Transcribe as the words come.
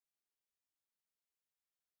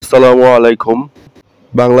আসসালামু আলাইকুম।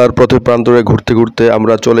 বাংলার পথে প্রান্তরে ঘুরতে ঘুরতে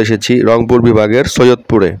আমরা চলে এসেছি রংপুর বিভাগের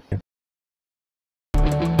সৈয়দপুরে।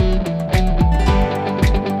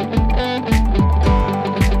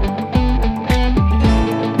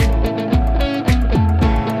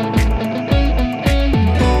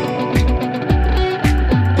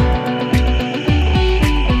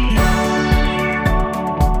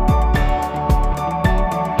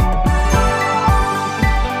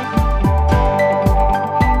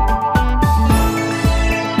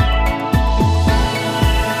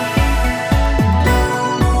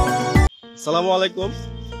 আসসালামু আলাইকুম।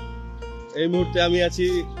 এই মুহূর্তে আমি আছি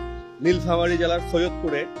নীলফামারী জেলার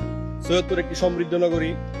সৈয়দপুরে। সৈয়দপুর একটি সমৃদ্ধ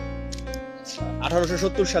নগরী।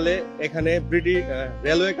 1870 সালে এখানে ব্রিটিশ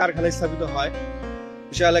রেলওয়ে কারখানা স্থাপিত হয়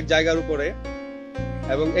বিশাল এক জায়গার উপরে,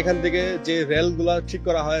 এবং এখান থেকে যে রেলগুলো ঠিক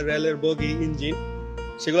করা হয়, রেলের বগি, ইঞ্জিন,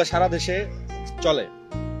 সেগুলো সারা দেশে চলে।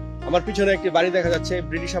 আমার পিছনে একটি বাড়ি দেখা যাচ্ছে,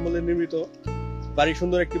 ব্রিটিশ আমলে নির্মিত বাড়ি,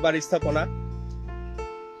 সুন্দর একটি বাড়ি স্থাপনা।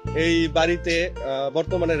 এই বাড়িতে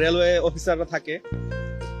বর্তমানে রেলওয়ে অফিসাররা থাকে,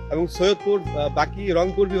 এবং সৈয়দপুর বাকি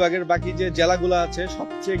রংপুর বিভাগের বাকি যে জেলাগুলো আছে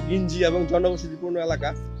সবচেয়ে গিঞ্জি এবং জনবসতিপূর্ণ এলাকা।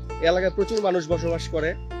 এই এলাকায় প্রচুর মানুষ বসবাস করে।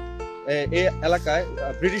 এই এলাকায়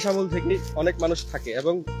ব্রিটিশ আমল থেকে অনেক মানুষ থাকে,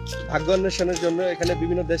 এবং ভাগ্য অন্বেষণের জন্য এখানে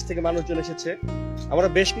বিভিন্ন দেশ থেকে মানুষজন এসেছে। আমরা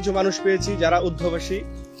বেশ কিছু মানুষ পেয়েছি যারা উর্দুভাষী,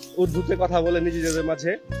 উর্দুতে কথা বলে নিজেদের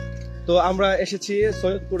মাঝে। তো আমরা এসেছি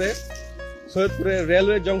সৈয়দপুরে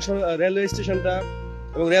রেলওয়ে জংশন, রেলওয়ে স্টেশনটা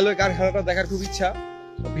এবং রেলওয়ে কারখানাটা দেখার খুব ইচ্ছা।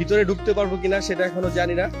 ভিতরে ঢুকতে পারবো কিনা সেটা এখনো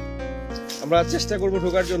জানি না, আমরা চেষ্টা করব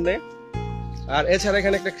ঢোকার জন্য। আর এছাড়া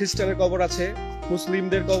এখানে একটা খ্রিস্টানের কবর আছে,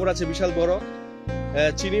 মুসলিমদের কবর আছে বিশাল বড়,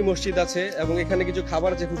 চিনি মসজিদ আছে, এবং এখানে কিছু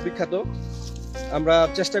খাবার আছে খুব বিখ্যাত। আমরা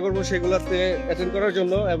চেষ্টা করব সেগুলোতে অ্যাটেন্ড করার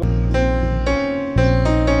জন্য। এবং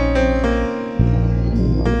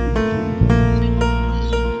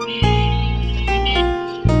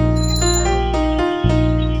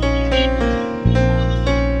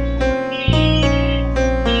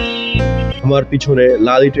আমার পিছনে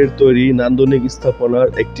লাল ইটের তৈরি নান্দনিক স্থাপনার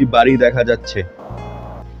একটি বাড়ি দেখা যাচ্ছে।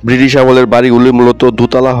 ব্রিটিশ আমলের বাড়িগুলি মূলত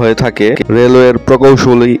দোতলা হয়ে থাকে। রেলওয়ের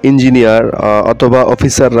প্রকৌশলী, ইঞ্জিনিয়ার অথবা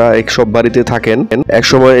অফিসাররা এইসব বাড়িতে থাকেন।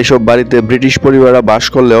 একসময় এসব বাড়িতে ব্রিটিশ পরিবাররা বাস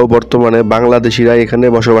করলেও বর্তমানে বাংলাদেশিরা এখানে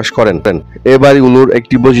বসবাস করেন। এই বাড়িগুলোর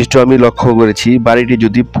একটি বৈশিষ্ট্য আমি লক্ষ্য করেছি, বাড়িটি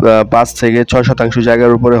যদি 5 থেকে 6%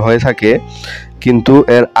 জায়গার উপরে হয়ে থাকে, কিন্তু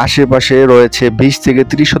এর আশেপাশে রয়েছে 20 থেকে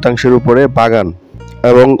 30% উপরে বাগান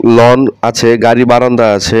এবং লন আছে, গাড়ি বারান্দা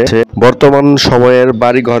আছে। বর্তমান সময়ের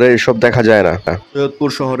বাড়ি ঘরে এসব দেখা যায় না। সৈয়দপুর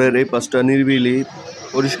শহরের এই পাশটা নিরিবিলি,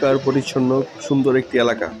 পরিষ্কার পরিচ্ছন্ন, সুন্দর একটি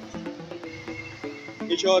এলাকা।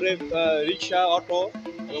 এই শহরে রিক্সা, অটো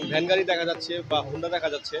এবং ভ্যান গাড়ি দেখা যাচ্ছে, বা হোন্ডা দেখা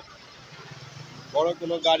যাচ্ছে। বড়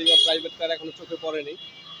কোনো গাড়ি বা প্রাইভেট কার এখনো চোখে পড়েনি।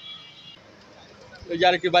 এই যে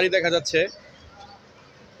আরেকটি বাড়ি দেখা যাচ্ছে।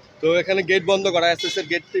 তো এখানে গেট বন্ধ করা, এসএস এর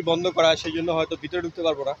গেটটি বন্ধ করা, সেই জন্য হয়তো ভিতরে ঢুকতে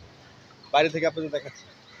পারবো না। বাইরে থেকে আপনাদের দেখাচ্ছি।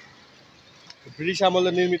 ব্রিটিশ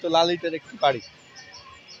আমলে নির্মিত লাল ইটের একটি বাড়ি।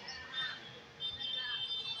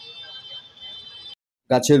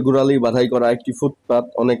 গাছের গোড়ালি বাধাই করা একটি ফুটপাত,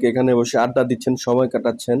 অনেকে এখানে বসে আড্ডা দিচ্ছেন, সময়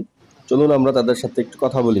কাটাচ্ছেন। চলুন আমরা তাদের সাথে একটু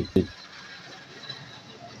কথা বলি।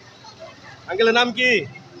 আঙ্কেলের নাম কি?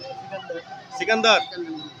 সিকান্দার।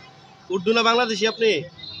 উর্দু না বাংলাদেশি আপনি?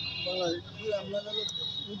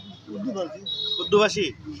 উর্দুভাষী।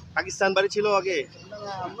 পাকিস্তান বাড়ি ছিল আগে?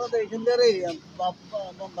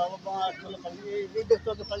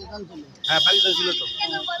 হ্যাঁ, পাকিস্তান ছিল তো।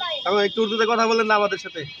 এখন একটু উর্দুতে কথা বলেন না আমাদের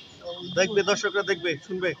সাথে, দেখবে, দর্শকরা দেখবে,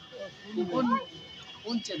 শুনবে।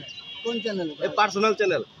 Personal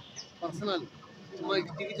channel.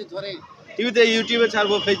 টিভিতে, ইউটিউবে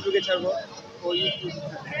ছাড়বো, ফেসবুকে ছাড়বো।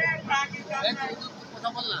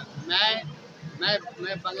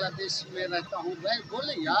 मैं बांग्लादेश में रहता हूँ।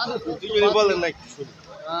 बोले यार বলেন না একটু শুনি।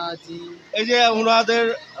 এই যে ওনাদের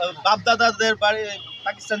বাপ দাদাদের বাড়ি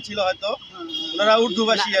পাকিস্তান ছিল, হয়তো ওনারা উর্দু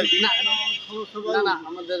ভাষী আর কি। না,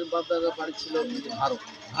 আমাদের বাপ দাদার বাড়ি ছিল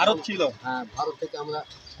ভারত ছিল। হ্যাঁ, ভারত থেকে আমরা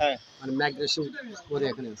মানে মাইগ্রেশন করে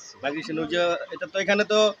এখানে আসছি। মাইগ্রেশন, ওই যে এটা তো এখানে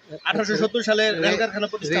তো 1870 সালে রেল কারখানা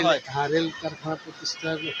প্রতিষ্ঠা হয়। হ্যাঁ, রেল কারখানা প্রতিষ্ঠা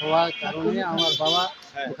হওয়ার কারণে আমার বাবা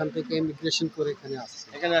ওখান থেকে ইমিগ্রেশন করে এখানে আসছে।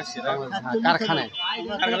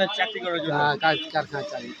 কারখানায় চাকরি করার জন্য। কারখানায়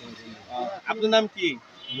চাকরি করার জন্য। আপনার নাম কি?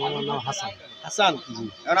 আমার নাম হাসান। হাসান।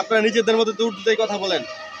 এখন আপনারা নিজেদের মধ্যে তো উর্দুতেই কথা বলেন?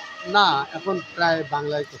 না, এখন প্রায়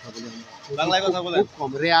বাংলায় কথা বলি। বাংলায় কথা বলেন? খুব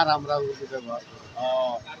কম, রেয়ার আমরা উর্দু ব্যবহার করি।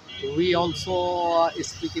 We also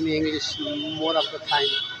speak in English more of the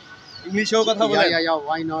time. ইংলিশেও কথা বলেন? Yeah,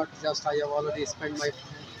 why not? Just I have already spent my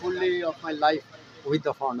fully of my life with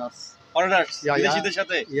the foreigners. Foreigners, বিদেশীদের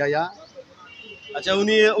সাথে? Yeah. আচ্ছা,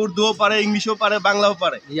 উনি উর্দুও পারে, ইংলিশও পারে, বাংলাও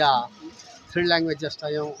পারে? Yeah. third language. Just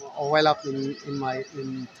I am well up in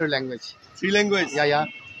third language. 3 language? Yeah.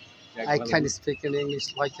 I can speak in English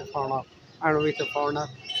like a foreigner, and with a foreigner,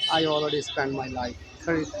 I already spend my life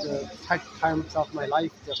 30 times of my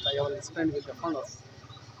life. Just I already spend with the foreigners.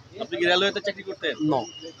 আপনি কি রেলওয়েতে চাকরি করতেন? No,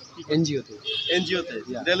 NGO তে। এনজিওতে?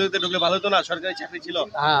 Yeah. রেলওয়েতে ঢুকলে ভালো হতো না, সরকারি চাকরি ছিল।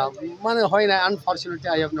 মানে হয় না, unfortunately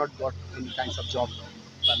I have not got any kinds of job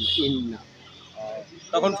in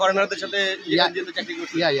তখন ফরেনারদের সাথে Yeah. এনজিওতে চাকরি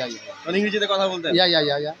করতেন? yeah মানে ইংরেজিতে কথা বলতেন?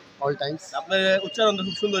 all times. আপনার উচ্চারণ তো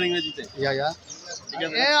খুব সুন্দর ইংরেজিতে। Yeah. ঠিক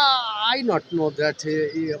আছে। I not know that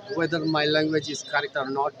whether my language is correct or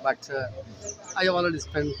not, but I have already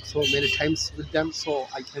spent so many times with them, so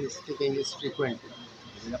I can speak English frequently.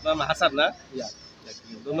 আপনার নাম হাসান না? Yeah.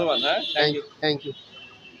 ধন্যবাদ। হ্যাঁ, Thank you.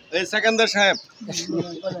 এই সেকেন্দার সাহেব,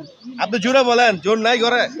 আপনি জোরে বলেন, জোর নাই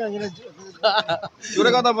ঘরে?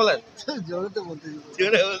 জোরে কথা বলেন।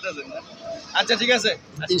 জোরে বলতেছেন না? আচ্ছা ঠিক আছে।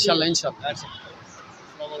 Inshallah. আচ্ছা।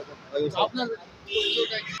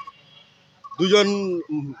 দুজন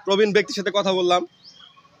প্রবীণ ব্যক্তির সাথে কথা বললাম।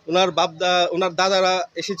 ওনার দাদারা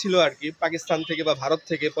এসেছিল আর কি পাকিস্তান থেকে বা ভারত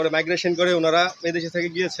থেকে, পরে মাইগ্রেশন করে ওনারা বিদেশে থেকে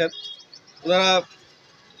গিয়েছেন। ওনারা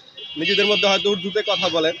নিজেদের মধ্যে হয়তো উর্দুতে কথা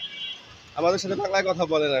বলেন, আমাদের সাথে বাংলায় কথা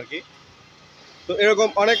বলেন আর কি। তো এরকম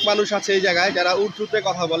অনেক মানুষ আছে এই জায়গায় যারা উর্দুতে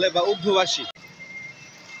কথা বলে বা উর্দুভাষী।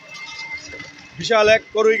 বিশাল এক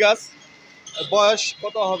করুই গাছ, বয়স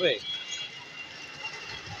কত হবে?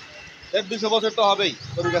 150 বছর তো হবেই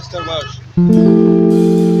করুই গাছটার বয়স।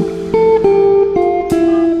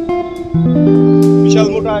 বিশাল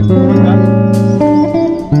মোটা এক করুই গাছ।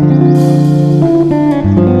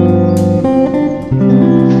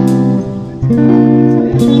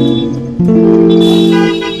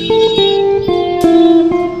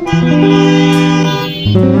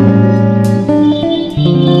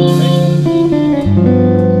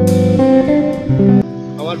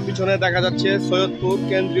 আমার পিছনে দেখা যাচ্ছে সৈয়দপুর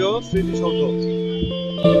কেন্দ্রীয় স্মৃতিসৌধ।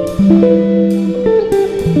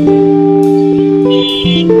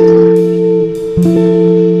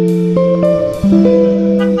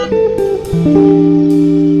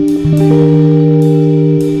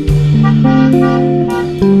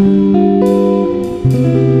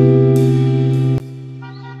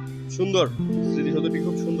 সুন্দর স্মৃতিসৌধটি,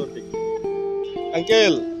 খুব সুন্দর। ঠিক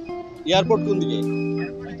আঙ্কেল, এয়ারপোর্ট কোন দিকে?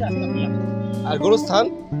 আর গোরস্থান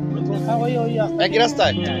একই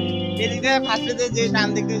রাস্তায়?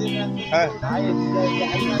 হ্যাঁ।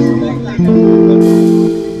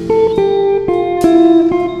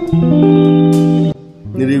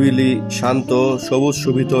 নিরিবিলি, শান্ত, সবুজ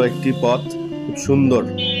শোভিত একটি পথ, খুব সুন্দর।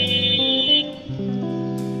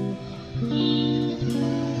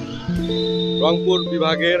 রংপুর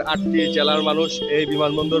বিভাগের 8টি জেলার মানুষ এই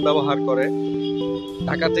বিমানবন্দর ব্যবহার করে।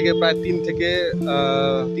 ঢাকা থেকে প্রায়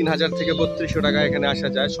 3,000 থেকে 3200 টাকা এখানে আসা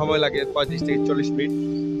যায়। সময় লাগে 35 থেকে 40 মিনিট।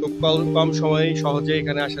 খুব কম সময়ে সহজে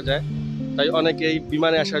এখানে আসা যায়, তাই অনেকেই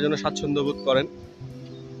বিমানে আসার জন্য স্বাচ্ছন্দ্য বোধ করেন।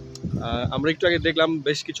 আমরা একটু আগে দেখলাম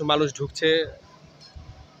বেশ কিছু মানুষ ঢুকছে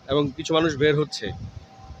এবং কিছু মানুষ বের হচ্ছে।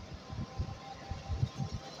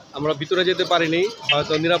 আমরা ভিতরে যেতে পারিনি,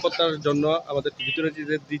 হয়তো নিরাপত্তার জন্য আমাদের ভিতরে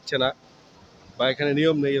যেতে দিচ্ছে না, বা এখানে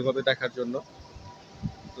নিয়ম নেই এভাবে দেখার জন্য।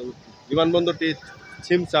 তো বিমানবন্দরটি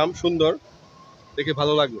ছিমছাম, সুন্দর, দেখে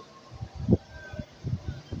ভালো লাগলো।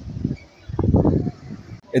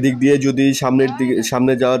 এদিক দিয়ে যদি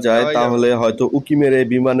সামনে যাওয়া যায় তাহলে হয়তো উকি মেরে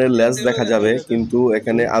বিমানের লেজ দেখা যাবে, কিন্তু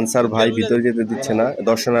এখানে আনসার ভাই ভিতরে যেতে দিচ্ছে না।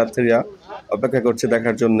 দর্শনার্থীরা অপেক্ষা করছে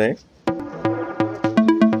দেখার জন্যে।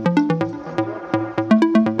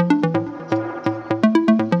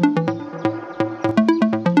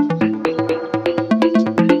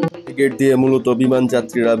 গেট দিয়ে মূলত বিমান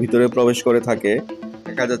যাত্রীরা ভিতরে প্রবেশ করে থাকে।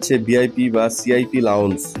 দেখা যাচ্ছে ভিআইপি বা সিআইপি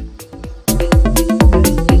লাউঞ্জ।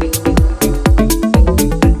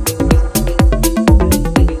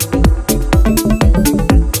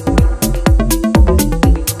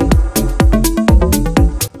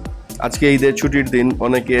 আজকে ঈদের ছুটির দিন,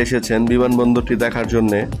 অনেকে এসেছেন বিমানবন্দরটি দেখার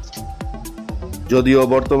জন্যে। যদিও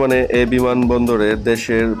বর্তমানে এই বিমানবন্দরে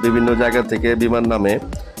দেশের বিভিন্ন জায়গা থেকে বিমান নামে,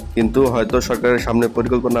 কিন্তু হয়তো সরকারের সামনে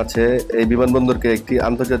পরিকল্পনা আছে এই বিমানবন্দরকে একটি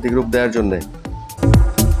আন্তর্জাতিক রূপ দেওয়ার জন্যে।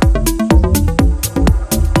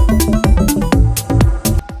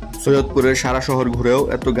 সৈয়দপুরের সারা শহর ঘুরেও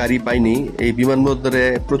এত গাড়ি পাইনি। এই বিমানবন্দরে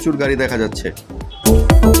প্রচুর গাড়ি দেখা যাচ্ছে।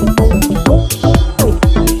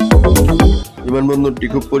 বিমানবন্দরটি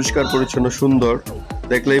খুব পরিষ্কার পরিচ্ছন্ন, সুন্দর,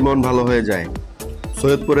 দেখলেই মন ভালো হয়ে যায়।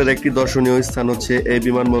 সৈয়দপুরের একটি দর্শনীয় স্থান হচ্ছে এই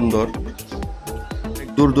বিমানবন্দর।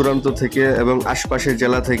 দূর দূরান্ত থেকে এবং আশপাশের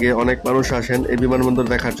জেলা থেকে অনেক মানুষ আসেন এই বিমানবন্দর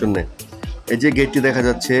দেখার জন্য। এই যে গেটটি দেখা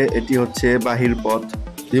যাচ্ছে, এটি হচ্ছে বাহির পথ।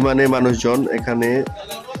 বিমানে মানুষজন এখানে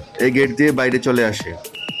এই গেট দিয়ে বাইরে চলে আসে।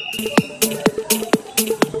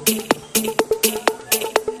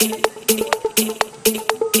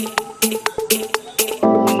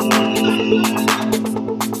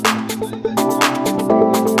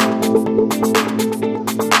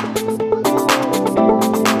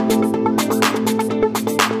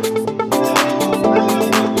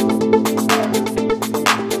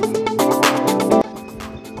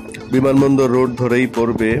 বিমানবন্দর রোড ধরেই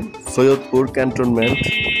পড়বে সৈয়দপুর ক্যান্টনমেন্ট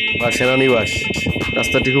বা সেনানিবাস।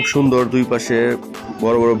 রাস্তাটি খুব সুন্দর, দুই পাশে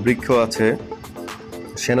বড় বড় বৃক্ষ আছে।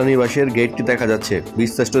 সেনানিবাসের গেটটি দেখা যাচ্ছে,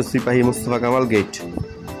 বীরশ্রেষ্ঠ সিপাহী মুস্তফা কামাল গেট।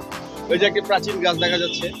 ওই যে একটি প্রাচীন গাছ দেখা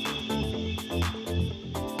যাচ্ছে,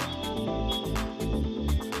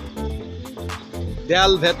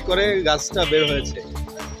 দেয়াল ভেদ করে গাছটা বের হয়েছে।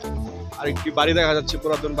 আর একটি বাড়ি দেখা যাচ্ছে,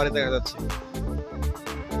 পুরাতন বাড়ি দেখা যাচ্ছে।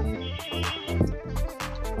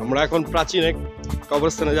 আমরা এখন প্রাচীন এক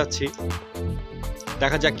কবরস্থানে যাচ্ছি,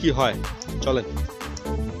 দেখা যাক কি হয়, চলেন।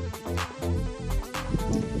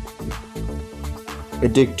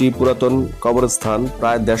 এটি একটি পুরাতন কবরস্থান,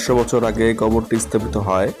 প্রায় 150 বছর আগে কবরটি স্থাপিত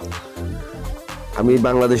হয়। আমি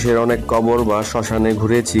বাংলাদেশের অনেক কবর বা শ্মশানে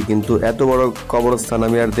ঘুরেছি, কিন্তু এত বড় কবরস্থান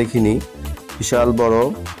আমি আর দেখিনি। বিশাল বড়,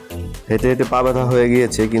 হেঁটে হেঁটে পা ব্যথা হয়ে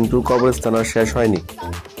গিয়েছে, কিন্তু কবরস্থান আর শেষ হয়নি।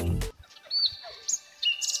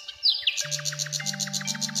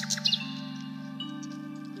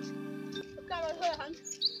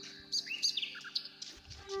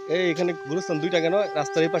 এই এখানে গুরুস্থান দুইটা কেন?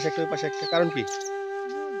 রাস্তার এই পাশে একটা, ওই পাশে একটা, কারণ কি?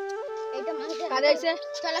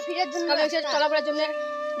 চলাফেরার জন্য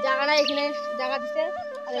জায়গা নাই, এখানে জায়গা দিচ্ছে।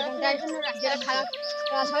 আর এখানটায় যেটা খারাপ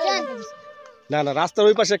কাজ হয় না না, রাস্তার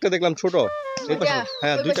ওই পাশে একটা দেখলাম ছোট, এই পাশে।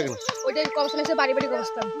 হ্যাঁ, দুইটা কেন? ওইটা কবরস্থান আছে, বাড়ি বাড়ি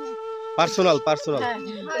কবরস্থান, পার্সোনাল। হ্যাঁ,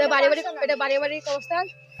 এটা বাড়ি বাড়ি, এটা বাড়ি বাড়ি কবরস্থান।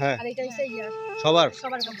 হ্যাঁ, আর এটা হচ্ছে সবার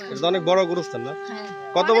কবরস্থান। এটা তো অনেক বড় গুরুস্থান না? হ্যাঁ।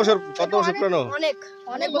 কত বছর পুরানো? অনেক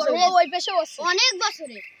অনেক বছর, ওই পাশে অনেক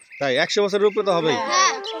বছরে, তাই 100 বছরের উপরে তো হবেই।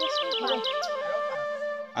 হ্যাঁ,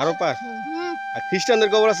 আরো পার। আর খ্রিস্টানদের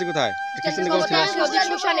কবর আছে কোথায়? খ্রিস্টানদের কবর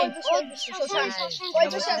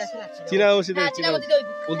চীনা মসজিদে,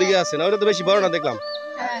 ওদিকে আছে না? ওটা তো বেশি বড় না দেখলাম।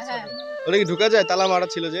 ওটা কি ঢুকা যায়? তালা মারা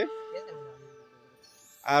ছিল যে।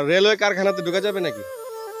 আর রেলওয়ে কারখানাতে ঢুকা যাবে নাকি?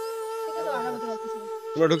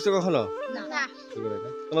 তোমরা ঢুকছো কখনো?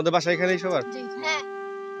 তোমাদের বাসা এখানেই সবার?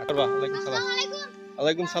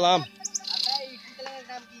 ওয়ালাইকুম সালাম।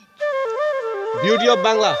 Beauty of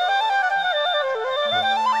Bangla.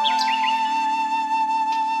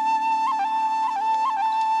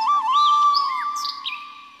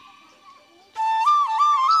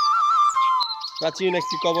 প্রাচীন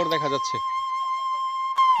একটি কবর দেখা যাচ্ছে।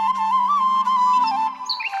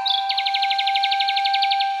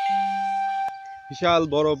 বিশাল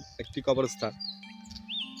বড় একটি কবরস্থান।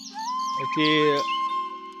 এটি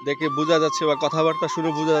দেখে বোঝা যাচ্ছে বা কথাবার্তা শুনে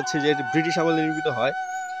বোঝা যাচ্ছে যে এটি ব্রিটিশ আমলে নির্মিত হয়।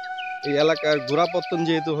 এই এলাকার গোড়াপত্তন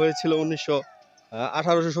যেহেতু হয়েছিল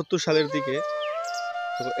 1870 সালের দিকে,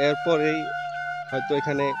 তো এরপরেই হয়তো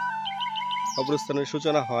এখানে কবরস্থানের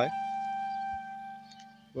সূচনা হয়।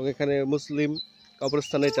 এবং এখানে মুসলিম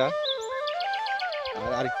কবরস্থান এটা।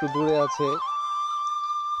 আর একটু দূরে আছে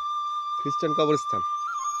খ্রিস্টান কবরস্থান,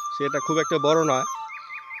 সেটা খুব একটা বড় নয়।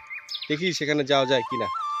 দেখি সেখানে যাওয়া যায় কিনা।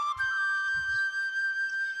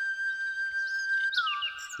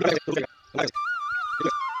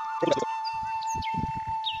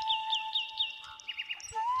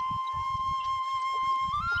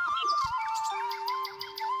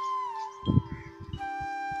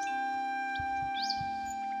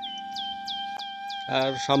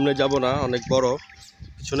 আর সামনে যাব না, অনেক বড়।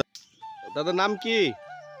 পিছনে দাদার নাম কি?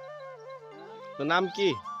 নাম কি?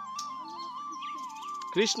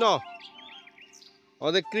 কৃষ্ণ।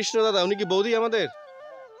 আমাদের কৃষ্ণ দাদা, উনি কি বৌদি? আমাদের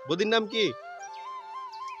বৌদির নাম কি?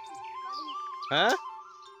 হ্যাঁ,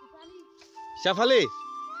 শেফালি।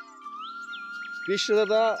 কৃষ্ণ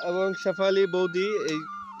দাদা এবং শেফালি বৌদি এই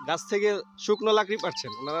গাছ থেকে শুকনো লাকড়ি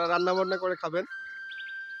পাচ্ছেন, ওনারা রান্না বান্না করে খাবেন।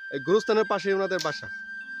 এই গুরুস্থানের পাশে ওনাদের বাসা।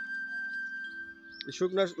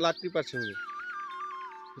 শুকনো লাকড়ি পাচ্ছেন উনি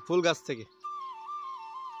ফুল গাছ থেকে।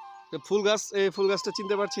 ফুল গাছ, এই ফুল গাছটা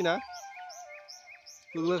চিনতে পারছি না,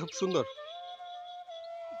 ফুলগুলো খুব সুন্দর।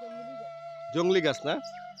 জংলি গাছ না?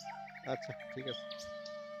 আচ্ছা, ঠিক আছে।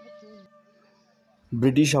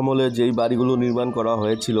 ব্রিটিশ আমলে যেই বাড়িগুলো নির্মাণ করা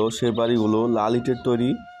হয়েছিল সেই বাড়িগুলো লাল ইটের তৈরি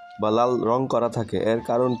বা লাল রং করা থাকে। এর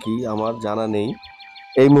কারণ কি আমার জানা নেই।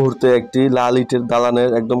 এই মুহূর্তে একটি লাল ইটের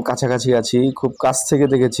দালানের একদম কাছাকাছি আছি, খুব কাছ থেকে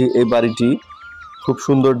দেখেছি এই বাড়িটি। খুব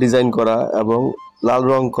সুন্দর ডিজাইন করা এবং লাল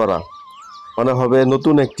রং করা, মনে হবে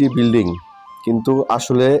নতুন একটি বিল্ডিং, কিন্তু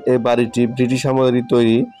আসলে এই বাড়িটি ব্রিটিশ আমলেরই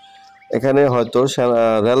তৈরি। এখানে হয়তো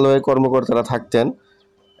রেলওয়ে কর্মকর্তারা থাকতেন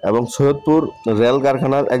এবং সৈয়দপুর রেল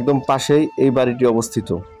কারখানার একদম পাশেই এই বাড়িটি অবস্থিত।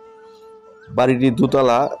 বাড়িটি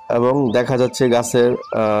দোতলা এবং দেখা যাচ্ছে গাছের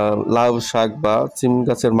লাউ শাক বা সিম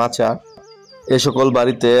গাছের মাচা। এ সকল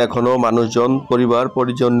বাড়িতে এখনো মানুষজন পরিবার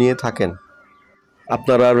পরিজন নিয়ে থাকেন।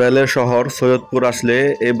 আপনারা রেলের শহর সৈয়দপুর আসলে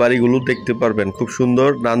এই বাড়িগুলো দেখতে পারবেন, খুব সুন্দর,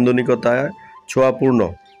 নান্দনিকতায় ছোঁয়াপূর্ণ।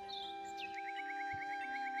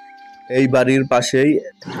 এই বাড়ির পাশেই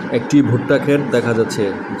একটি ভুট্টা ক্ষেত দেখা যাচ্ছে,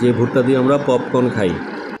 যে ভুট্টা দিয়ে আমরা পপকর্ন খাই।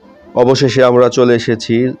 অবশেষে আমরা চলে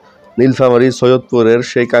এসেছি নীলফামারী সৈয়দপুরের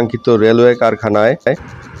সেই কাঙ্ক্ষিত রেলওয়ে কারখানায়।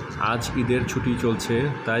 আজ ঈদের ছুটি চলছে,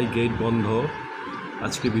 তাই গেট বন্ধ,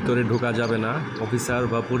 আজকে ভিতরে ঢোকা যাবে না। অফিসার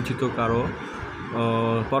বা পরিচিত কারো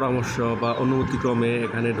পরামর্শ বা অনুমতিক্রমে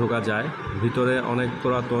এখানে ঢোকা যায়। ভিতরে অনেক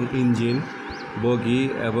পুরাতন ইঞ্জিন, বগি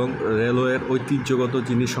এবং রেলওয়ের ঐতিহ্যগত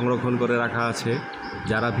জিনিস সংরক্ষণ করে রাখা আছে।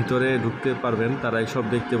 যারা ভিতরে ঢুকতে পারবেন তারা এসব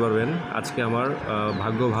দেখতে পারবেন। আজকে আমার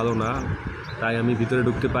ভাগ্য ভালো না, তাই আমি ভিতরে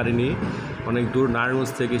ঢুকতে পারিনি। অনেক দূর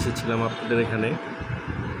নারায়ণগঞ্জ থেকে এসেছিলাম আপনাদের এখানে।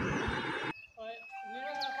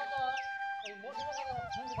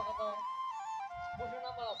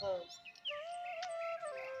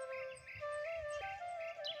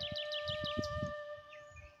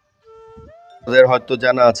 আপনাদের হয়তো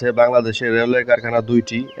জানা আছে বাংলাদেশের রেলওয়ে কারখানা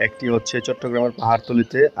দুইটি, একটি হচ্ছে চট্টগ্রামের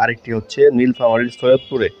পাহাড়তলিতে, আরেকটি হচ্ছে নীলফামারীর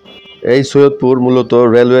সৈয়দপুরে। এই সৈয়দপুর মূলত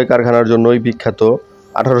রেলওয়ে কারখানার জন্যই বিখ্যাত।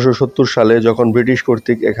 1870 সালে যখন ব্রিটিশ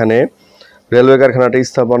কর্তৃক এখানে রেলওয়ে কারখানাটি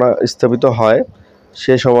স্থাপিত হয়,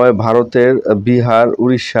 সে সময় ভারতের বিহার,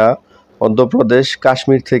 উড়িষ্যা, মধ্যপ্রদেশ,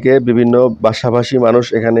 কাশ্মীর থেকে বিভিন্ন ভাষাভাষী মানুষ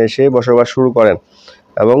এখানে এসে বসবাস শুরু করেন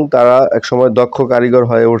এবং তারা একসময় দক্ষ কারিগর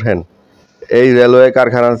হয়ে ওঠেন। এই রেলওয়ে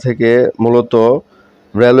কারখানা থেকে মূলত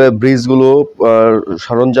রেলওয়ে ব্রিজগুলো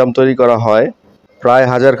সরঞ্জাম তৈরি করা হয়। প্রায়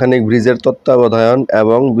 1000 খানিক ব্রিজের তত্ত্বাবধান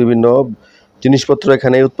এবং বিভিন্ন জিনিসপত্র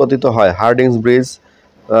এখানে উৎপাদিত হয়। হার্ডিংস ব্রিজ,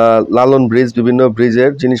 লালন ব্রিজ, বিভিন্ন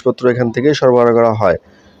ব্রিজের জিনিসপত্র এখান থেকে সরবরাহ করা হয়।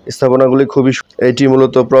 স্থাপনাগুলি খুবই, এটি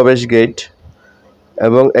মূলত প্রবেশ গেট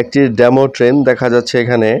এবং একটি ডেমো ট্রেন দেখা যাচ্ছে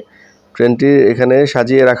এখানে। ট্রেনটি এখানে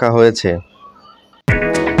সাজিয়ে রাখা হয়েছে।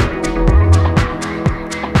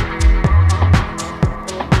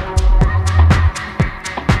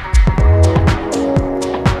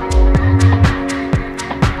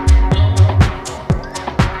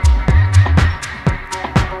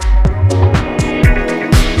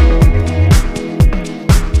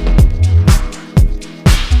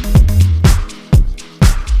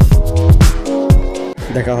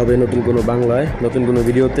 দেখা হবে নতুন কোনো বাংলায়, নতুন কোনো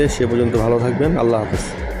ভিডিওতে। সে পর্যন্ত ভালো থাকবেন। আল্লাহ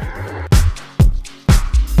হাফেজ।